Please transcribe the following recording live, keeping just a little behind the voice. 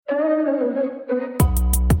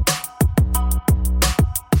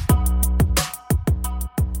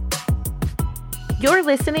You're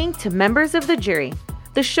listening to Members of the Jury,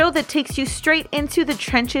 the show that takes you straight into the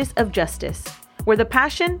trenches of justice, where the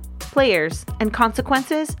passion, players, and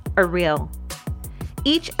consequences are real.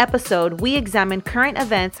 Each episode, we examine current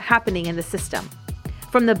events happening in the system.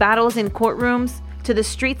 From the battles in courtrooms to the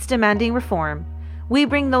streets demanding reform, we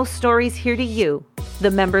bring those stories here to you, the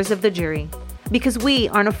members of the jury, because we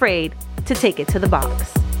aren't afraid to take it to the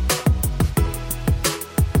box.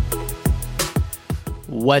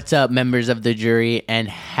 What's up, members of the jury, and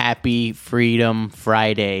happy Freedom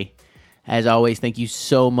Friday. As always, thank you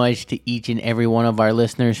so much to each and every one of our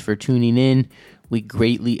listeners for tuning in. We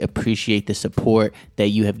greatly appreciate the support that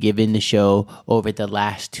you have given the show over the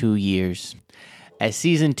last 2 years. As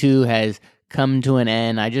season 2 has come to an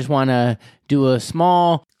end, I just want to do a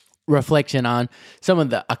small reflection on some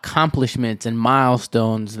of the accomplishments and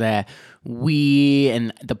milestones that we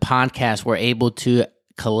and the podcast were able to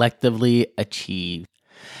collectively achieve.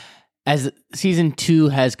 As season 2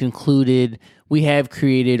 has concluded, we have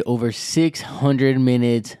created over 600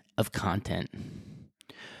 minutes of content.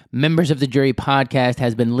 Members of the Jury podcast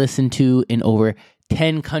has been listened to in over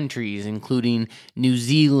 10 countries, including New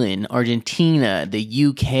Zealand, Argentina, the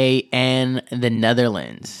UK, and the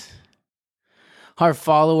Netherlands. Our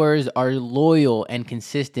followers are loyal and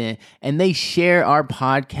consistent, and they share our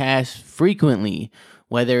podcast frequently,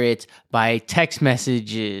 whether it's by text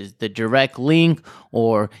messages, the direct link,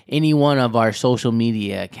 or any one of our social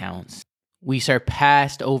media accounts. We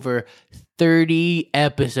surpassed over 30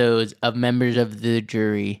 episodes of Members of the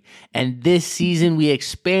Jury, and this season we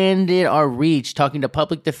expanded our reach, talking to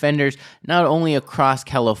public defenders not only across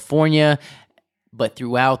California, but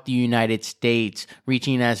throughout the United States,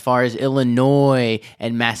 reaching as far as Illinois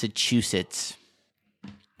and Massachusetts.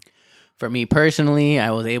 For me personally,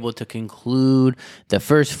 I was able to conclude the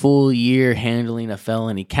first full year handling a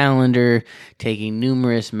felony calendar, taking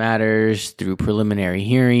numerous matters through preliminary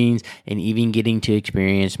hearings, and even getting to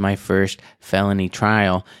experience my first felony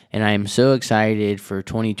trial. And I am so excited for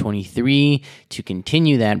 2023 to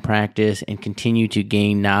continue that practice and continue to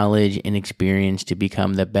gain knowledge and experience to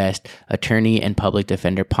become the best attorney and public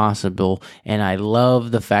defender possible. And I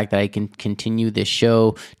love the fact that I can continue this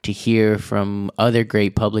show to hear from other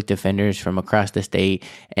great public defenders from across the state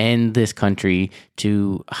and this country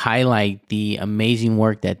to highlight the amazing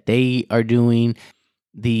work that they are doing,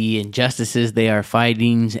 the injustices they are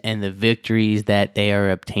fighting, and the victories that they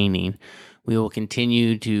are obtaining. We will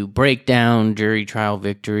continue to break down jury trial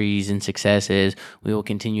victories and successes. We will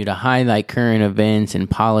continue to highlight current events and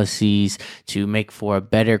policies to make for a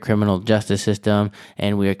better criminal justice system.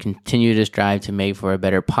 And we will continue to strive to make for a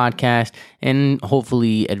better podcast and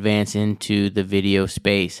hopefully advance into the video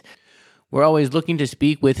space. We're always looking to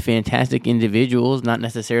speak with fantastic individuals, not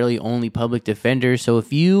necessarily only public defenders. So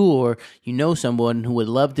if you or you know someone who would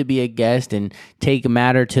love to be a guest and take a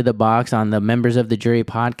matter to the box on the Members of the Jury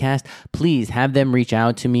podcast, please have them reach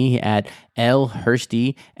out to me at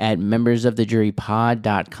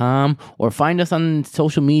lhursty@membersofthejurypod.com or find us on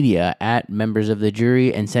social media at Members of the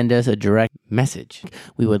Jury and send us a direct message.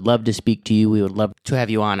 We would love to speak to you. We would love to have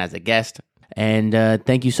you on as a guest. And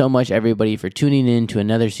thank you so much, everybody, for tuning in to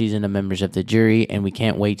another season of Members of the Jury, and we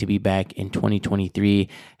can't wait to be back in 2023.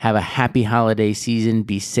 Have a happy holiday season.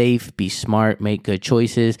 Be safe, be smart, make good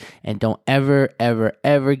choices, and don't ever, ever,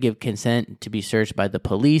 ever give consent to be searched by the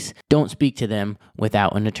police. Don't speak to them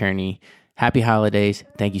without an attorney. Happy holidays.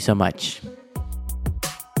 Thank you so much.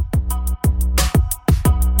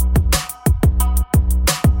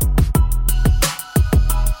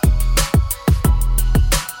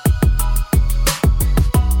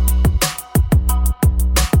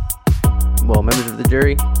 Well, members of the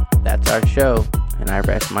jury, that's our show, and I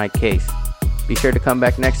rest my case. Be sure to come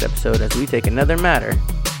back next episode as we take another matter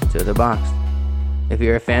to the box. If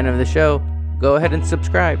you're a fan of the show, go ahead and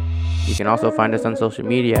subscribe. You can also find us on social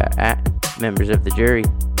media at Members of the Jury.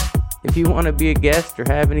 If you want to be a guest or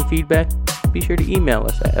have any feedback, be sure to email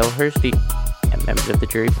us at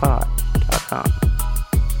lhursty@membersofthejurypod.com.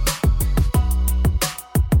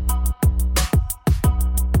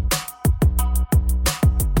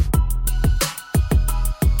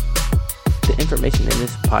 Information in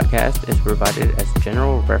this podcast is provided as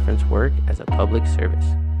general reference work as a public service.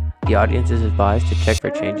 The audience is advised to check for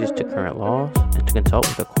changes to current laws and to consult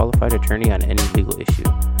with a qualified attorney on any legal issue.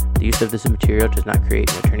 The use of this material does not create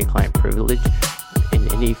an attorney-client privilege in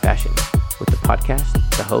any fashion with the podcast,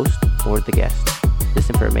 the host, or the guest. This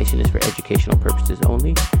information is for educational purposes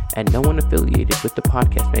only, and no one affiliated with the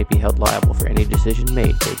podcast may be held liable for any decision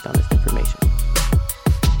made based on this information.